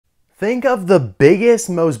Think of the biggest,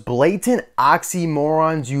 most blatant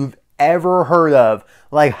oxymorons you've ever heard of.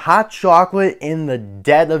 Like hot chocolate in the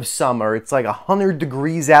dead of summer. It's like 100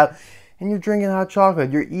 degrees out and you're drinking hot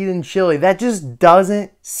chocolate. You're eating chili. That just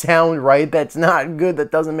doesn't sound right. That's not good. That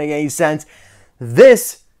doesn't make any sense.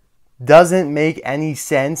 This doesn't make any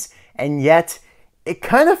sense, and yet it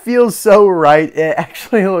kind of feels so right. It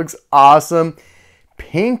actually looks awesome.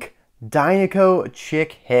 Pink Dinoco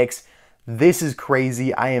Chick Hicks. This is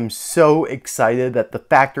crazy. I am so excited that the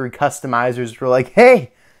factory customizers were like,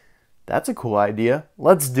 hey, that's a cool idea.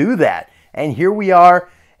 Let's do that. And here we are,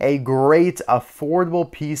 a great affordable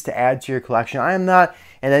piece to add to your collection. I am not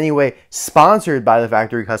in any way sponsored by the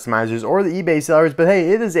factory customizers or the eBay sellers, but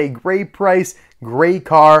hey, it is a great price, great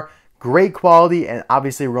car, great quality, and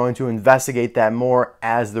obviously we're going to investigate that more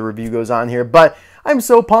as the review goes on here. But I'm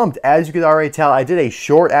so pumped. As you could already tell, I did a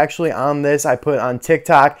short actually on this. I put it on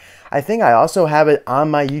TikTok. I think I also have it on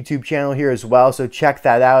my YouTube channel here as well, so check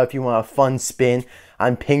that out if you want a fun spin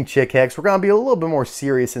on Pink Chick Hicks. We're going to be a little bit more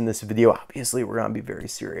serious in this video. Obviously, we're going to be very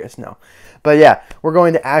serious now. But yeah, we're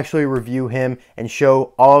going to actually review him and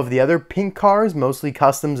show all of the other Pink cars, mostly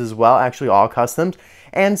customs as well, actually all customs,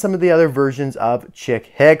 and some of the other versions of Chick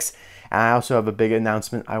Hicks. And I also have a big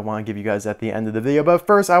announcement I want to give you guys at the end of the video. But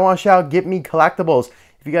first, I want to shout out GetMeCollecitlbes.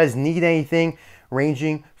 If you guys need anything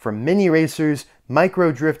ranging from mini racers,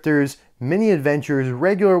 micro drifters, mini adventures,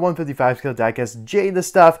 regular 155 scale diecast, Jada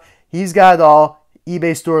stuff, he's got it all.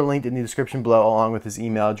 eBay store linked in the description below along with his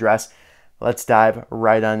email address. Let's dive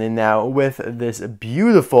right on in now with this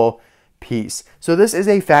beautiful piece. So this is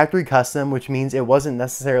a factory custom, which means it wasn't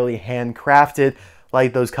necessarily handcrafted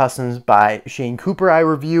like those customs by Shane Cooper I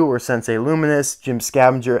review or Sensei Luminous, Jim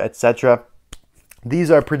Scavenger, etc.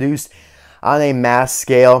 These are produced on a mass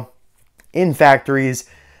scale in factories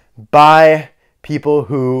by people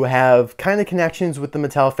who have kind of connections with the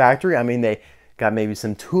Mattel factory. I mean, they got maybe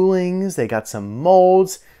some toolings, they got some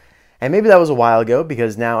molds, and maybe that was a while ago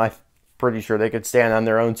because now I'm pretty sure they could stand on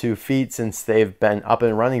their own 2 feet since they've been up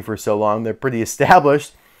and running for so long. They're pretty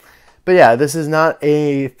established. But yeah, this is not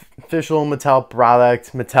a official Mattel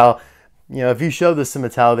product. Mattel, you know, if you show this to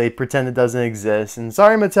Mattel, they pretend it doesn't exist. And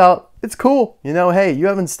sorry, Mattel, it's cool. You know, hey, you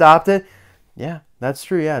haven't stopped it. Yeah, that's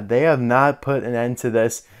true. Yeah, they have not put an end to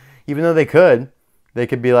this, even though they could. They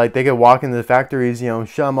could be like, they could walk into the factories, you know,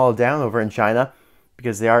 shut them all down over in China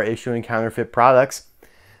because they are issuing counterfeit products.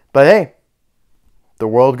 But hey, the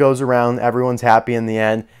world goes around. Everyone's happy in the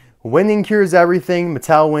end. Winning cures everything.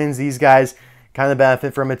 Mattel wins. These guys kind of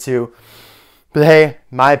benefit from it too. But hey,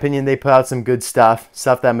 my opinion, they put out some good stuff.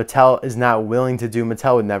 Stuff that Mattel is not willing to do.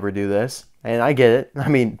 Mattel would never do this. And I get it. I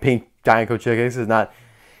mean, Pink Dinoco Chick Hicks is not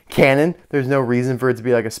canon. There's no reason for it to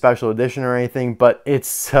be like a special edition or anything. But it's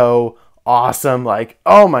so awesome. Like,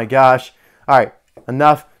 oh my gosh. All right,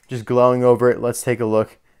 enough just glowing over it. Let's take a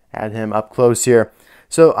look at him up close here.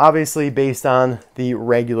 So obviously based on the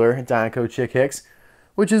regular Dinoco Chick Hicks,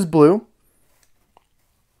 which is blue.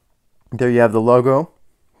 There you have the logo,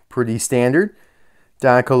 pretty standard.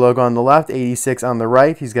 Dinoco logo on the left, 86 on the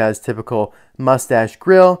right. He's got his typical mustache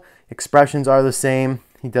grill. Expressions are the same.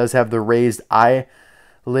 He does have the raised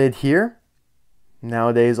eyelid here.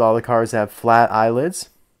 Nowadays, all the cars have flat eyelids.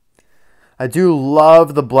 I do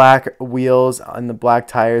love the black wheels and the black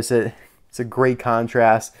tires. It's a great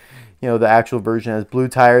contrast. You know, the actual version has blue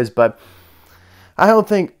tires, but I don't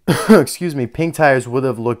think, excuse me, pink tires would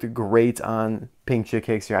have looked great on Pink Chick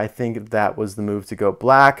Hicks here. I think that was the move to go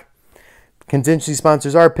black. Contingency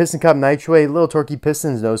sponsors are Piston Cup, Nitro-8, Little Torquey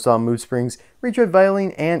Pistons, No Stall, Mood Springs,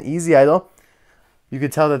 Revitalizing, and Easy Idle. You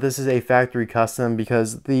could tell that this is a factory custom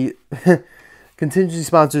because the contingency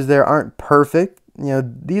sponsors there aren't perfect. You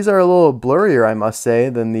know, these are a little blurrier, I must say,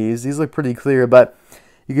 than these. These look pretty clear, but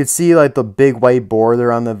you could see like the big white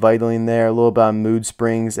border on the Vitaling there, a little bit on Mood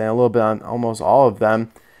Springs, and a little bit on almost all of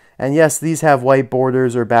them. And yes, these have white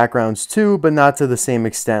borders or backgrounds too, but not to the same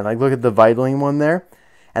extent. Like look at the Vitaling one there,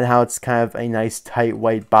 and how it's kind of a nice tight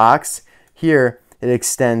white box. Here, it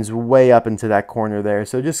extends way up into that corner there.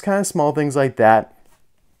 So just kind of small things like that.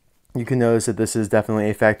 You can notice that this is definitely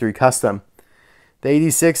a factory custom. The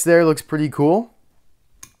 86 there looks pretty cool.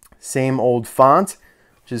 Same old font,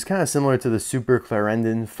 which is kind of similar to the Super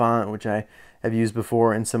Clarendon font, which I have used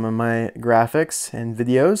before in some of my graphics and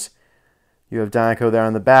videos. You have Dinoco there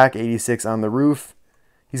on the back, 86 on the roof.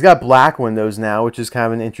 He's got black windows now, which is kind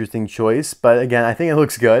of an interesting choice, but again, I think it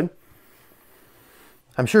looks good.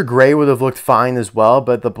 I'm sure gray would have looked fine as well,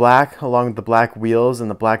 but the black, along with the black wheels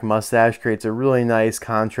and the black mustache, creates a really nice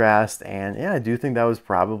contrast, and yeah, I do think that was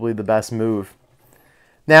probably the best move.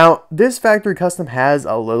 Now, this factory custom has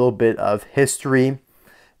a little bit of history.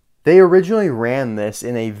 They originally ran this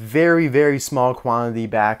in a very, very small quantity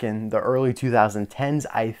back in the early 2010s,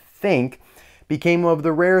 I think. Became one of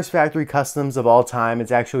the rarest factory customs of all time.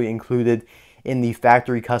 It's actually included in the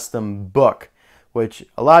factory custom book, which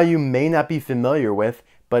a lot of you may not be familiar with,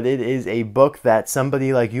 but it is a book that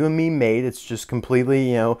somebody like you and me made. It's just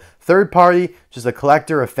completely, third party, just a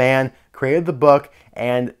collector, a fan, created the book,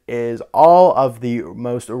 and is all of the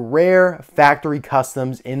most rare factory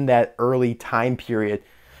customs in that early time period.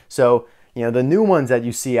 So, the new ones that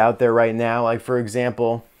you see out there right now, like for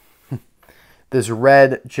example, this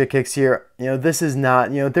red Chick Hicks here, this is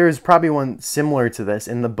not, there's probably one similar to this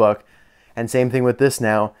in the book. And same thing with this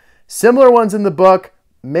now. Similar ones in the book,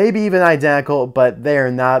 maybe even identical, but they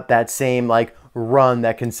are not that same like run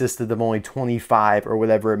that consisted of only 25 or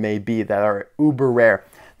whatever it may be that are uber rare.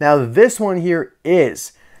 Now this one here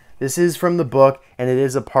this is from the book, and it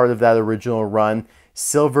is a part of that original run.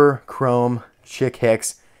 Silver Chrome Chick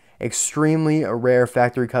Hicks. Extremely a rare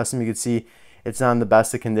factory custom. You can see it's not in the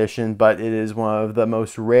best of condition, but it is one of the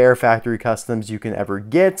most rare factory customs you can ever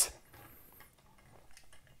get.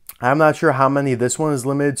 I'm not sure how many this one is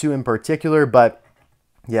limited to in particular, but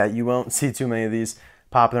yeah, you won't see too many of these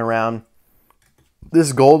popping around.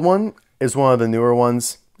 This gold one is one of the newer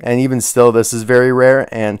ones, and even still, this is very rare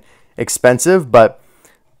and expensive, but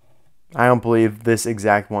I don't believe this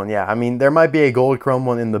exact one. Yeah, I mean, there might be a gold chrome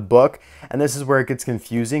one in the book, and this is where it gets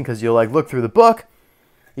confusing because you'll like look through the book,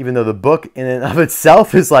 even though the book in and of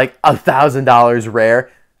itself is like $1,000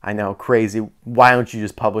 rare. I know, crazy. Why don't you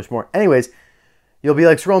just publish more? Anyways, you'll be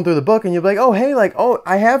like scrolling through the book and you'll be like, oh, hey, like, oh,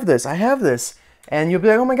 I have this. And you'll be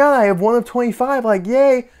like, oh my God, I have one of 25, like,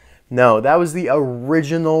 yay. No, that was the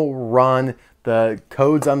original run. The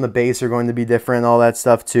codes on the base are going to be different, all that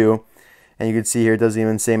stuff too. And you can see here, it doesn't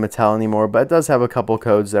even say Mattel anymore, but it does have a couple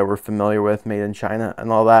codes that we're familiar with, made in China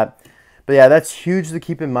and all that. But yeah, that's huge to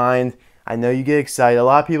keep in mind. I know you get excited. A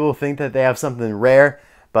lot of people think that they have something rare,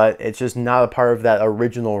 but it's just not a part of that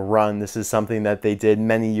original run. This is something that they did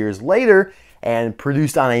many years later and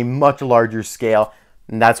produced on a much larger scale.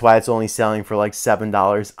 And that's why it's only selling for like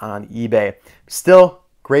 $7 on eBay. Still,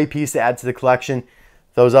 great piece to add to the collection.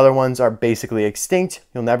 Those other ones are basically extinct.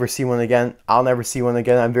 You'll never see one again. I'll never see one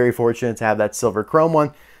again. I'm very fortunate to have that silver chrome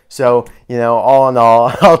one. So, all in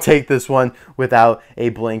all, I'll take this one without a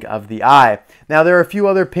blink of the eye. Now, there are a few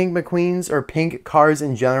other Pink McQueens or Pink cars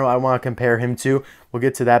in general I want to compare him to. We'll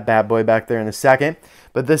get to that bad boy back there in a second.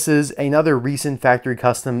 But this is another recent factory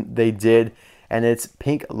custom they did, and it's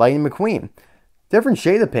Pink Lightning McQueen. Different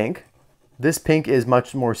shade of pink. This pink is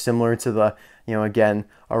much more similar to the, again,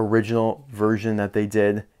 original version that they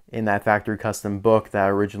did in that factory custom book, that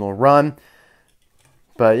original run.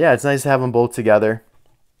 But yeah, it's nice to have them both together.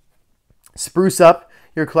 Spruce up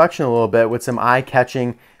your collection a little bit with some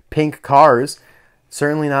eye-catching pink cars.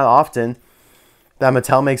 Certainly not often that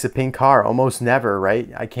Mattel makes a pink car. Almost never, right?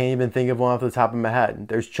 I can't even think of one off the top of my head.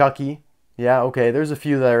 There's Chucky. Yeah, okay. There's a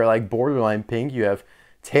few that are like borderline pink. You have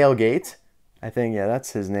Tailgate. I think, yeah,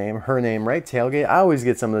 that's his name. Her name, right? Tailgate. I always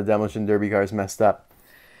get some of the Demolition Derby cars messed up.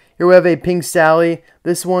 Here we have a Pink Sally.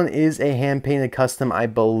 This one is a hand-painted custom, I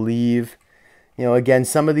believe. Again,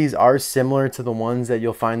 some of these are similar to the ones that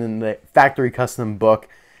you'll find in the factory custom book.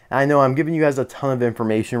 And I know I'm giving you guys a ton of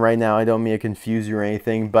information right now. I don't mean to confuse you or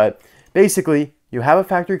anything, but basically, you have a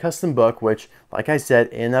factory custom book, which, like I said,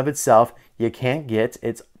 in and of itself, you can't get.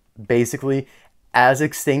 It's basically as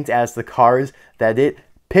extinct as the cars that it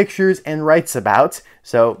pictures and writes about.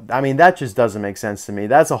 So, I mean, that just doesn't make sense to me.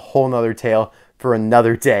 That's a whole nother tale for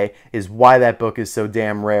another day, is why that book is so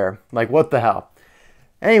damn rare. Like, what the hell?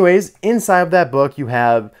 Anyways, inside of that book, you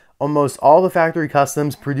have almost all the factory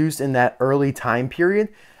customs produced in that early time period,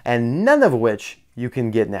 and none of which you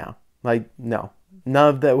can get now. Like, no.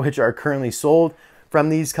 None of that which are currently sold from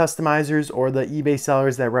these customizers or the eBay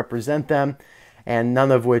sellers that represent them, and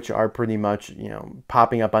none of which are pretty much,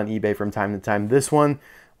 popping up on eBay from time to time. This one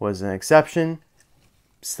was an exception.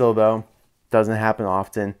 Still, though, doesn't happen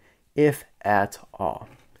often, if at all.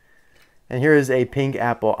 And here is a pink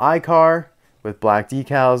Apple iCar with black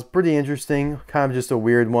decals. Pretty interesting. Kind of just a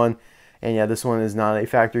weird one. And yeah, this one is not a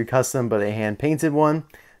factory custom, but a hand-painted one.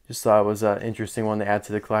 Just thought it was an interesting one to add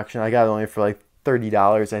to the collection. I got it only for like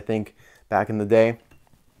 $30, I think, back in the day.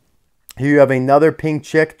 Here you have another pink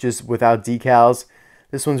chick, just without decals.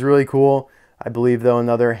 This one's really cool. I believe, though,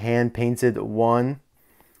 another hand-painted one.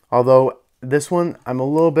 Although this one,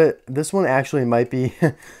 this one actually might be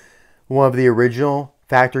one of the original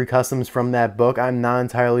factory customs from that book. I'm not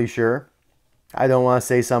entirely sure. I don't want to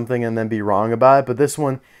say something and then be wrong about it, but this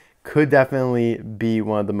one could definitely be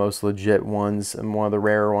one of the most legit ones and one of the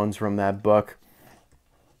rarer ones from that book.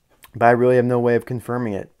 But I really have no way of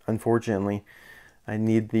confirming it. unfortunately. I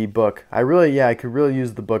need the book. I could really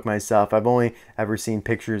use the book myself. I've only ever seen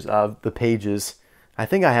pictures of the pages. I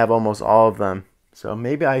think I have almost all of them. So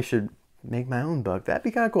maybe I should make my own book. That'd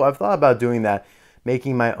be kind of cool. I've thought about doing that,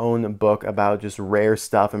 making my own book about just rare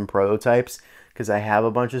stuff and prototypes, because I have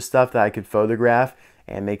a bunch of stuff that I could photograph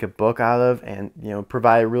and make a book out of, and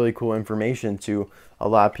provide really cool information to a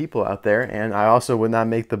lot of people out there. And I also would not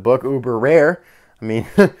make the book uber rare. I mean,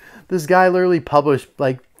 this guy literally published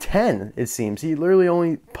like 10, it seems. He literally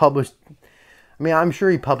only published, I mean, I'm sure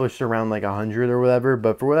he published around like 100 or whatever,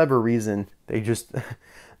 but for whatever reason, they just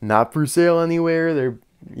not for sale anywhere. They're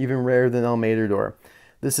even rarer than El Matador.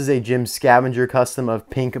 This is a Jim Scavenger custom of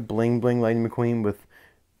pink bling bling Lightning McQueen with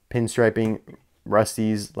pinstriping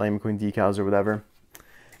Rust-eze Lightning McQueen decals or whatever.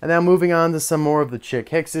 And now moving on to some more of the Chick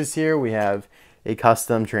Hickses here. We have a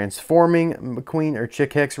custom transforming McQueen, or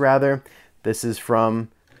Chick Hicks rather. This is from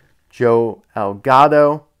Joe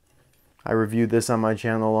Elgato. I reviewed this on my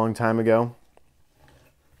channel a long time ago.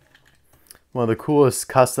 One of the coolest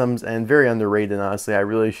customs and very underrated, honestly. I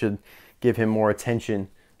really should give him more attention.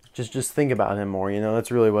 Just think about him more,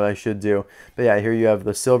 that's really what I should do. But yeah, here you have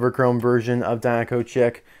the silver chrome version of Dinoco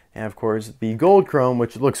Chick, and of course the gold chrome,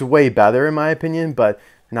 which looks way better in my opinion, but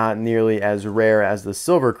not nearly as rare as the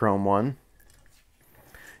silver chrome one.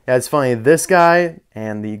 Yeah, it's funny, this guy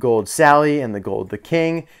and the gold Sally and the gold the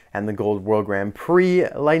King and the gold World Grand Prix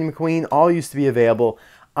Lightning McQueen all used to be available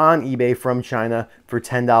on eBay from China for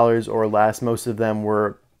 $10 or less. Most of them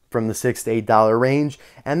were from the $6 to $8 range.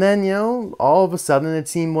 And then, all of a sudden it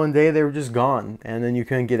seemed one day they were just gone. And then you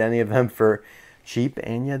couldn't get any of them for cheap,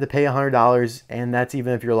 and you had to pay $100, and that's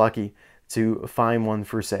even if you're lucky to find one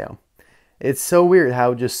for sale. It's so weird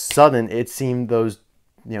how just sudden it seemed those,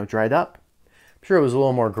 dried up. I'm sure it was a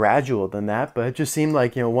little more gradual than that, but it just seemed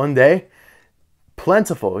like, one day,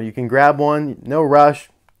 plentiful. You can grab one, no rush,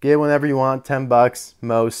 get whenever you want, 10 bucks,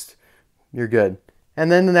 most, you're good. And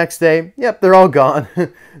then the next day, yep, they're all gone.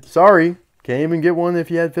 Sorry, can't even get one if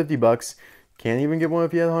you had 50 bucks. Can't even get one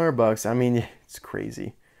if you had 100 bucks. I mean, it's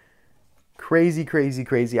crazy. Crazy, crazy,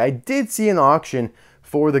 crazy. I did see an auction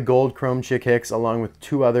for the gold chrome Chick Hicks along with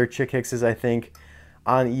 2 other Chick Hickses, I think,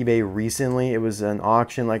 on eBay recently. It was an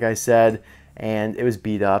auction, like I said, and it was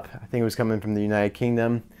beat up. I think it was coming from the United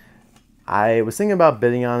Kingdom. I was thinking about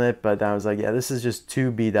bidding on it, but I was like, yeah, this is just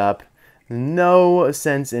too beat up. No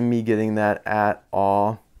sense in me getting that at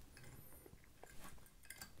all.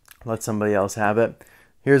 Let somebody else have it.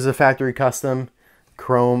 Here's a factory custom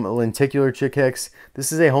chrome lenticular Chick Hicks.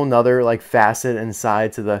 This is a whole nother like facet and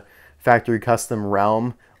side to the factory custom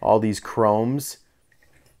realm. All these chromes.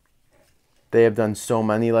 They have done so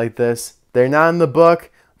many like this. They're not in the book.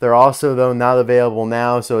 They're also, though, not available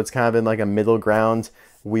now, so it's kind of in like a middle ground,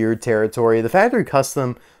 weird territory. The factory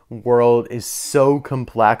custom world is so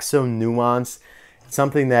complex, so nuanced. It's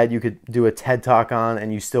something that you could do a TED Talk on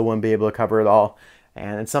and you still wouldn't be able to cover it all.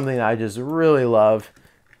 And it's something that I just really love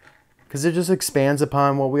because it just expands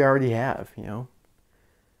upon what we already have,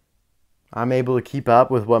 I'm able to keep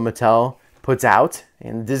up with what Mattel puts out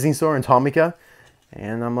in the Disney Store and Tomica.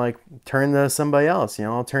 And I'm like, turn to somebody else,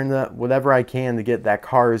 I'll turn to whatever I can to get that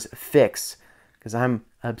Cars fix because I'm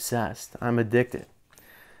obsessed. I'm addicted.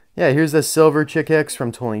 Yeah, here's the silver Chick Hicks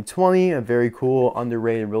from 2020, a very cool,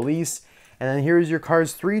 underrated release. And then here's your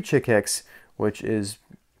Cars 3 Chick Hicks, which is,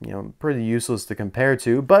 pretty useless to compare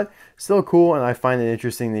to, but still cool. And I find it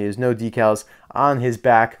interesting that he has no decals on his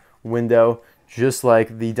back window, just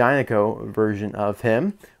like the Dinoco version of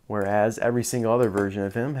him, whereas every single other version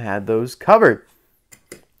of him had those covered.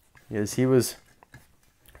 Because he was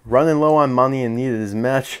running low on money and needed as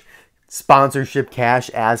much sponsorship cash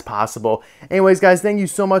as possible. Anyways, guys, thank you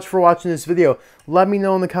so much for watching this video. Let me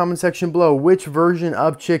know in the comment section below which version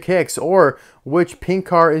of Chick Hicks or which pink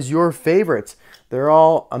car is your favorite. They're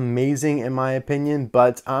all amazing in my opinion,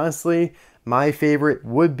 but honestly, my favorite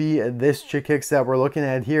would be this Chick Hicks that we're looking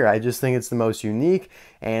at here. I just think it's the most unique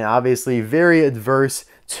and obviously very adverse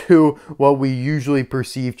to what we usually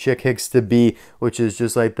perceive Chick Hicks to be, which is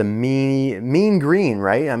just like the mean green,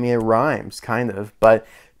 right? I mean, it rhymes kind of, but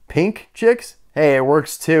pink chicks, hey, it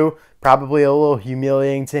works too. Probably a little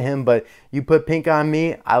humiliating to him, but you put pink on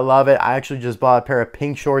me, I love it. I actually just bought a pair of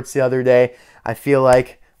pink shorts the other day. I feel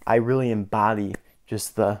like I really embody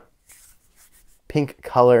just the pink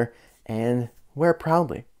color and wear it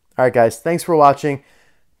proudly. All right, guys, thanks for watching.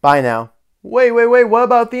 Bye now. Wait, what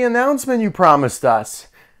about the announcement you promised us?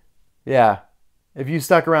 Yeah, if you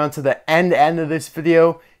stuck around to the end of this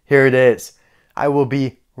video, here it is. I will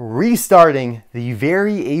be restarting the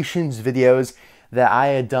variations videos that I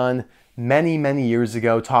had done many years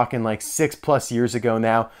ago, talking like 6+ years ago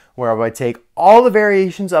now, where I would take all the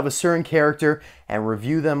variations of a certain character and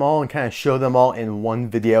review them all and kind of show them all in one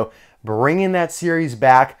video. Bringing that series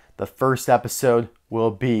back, the first episode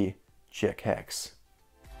will be Chick Hicks.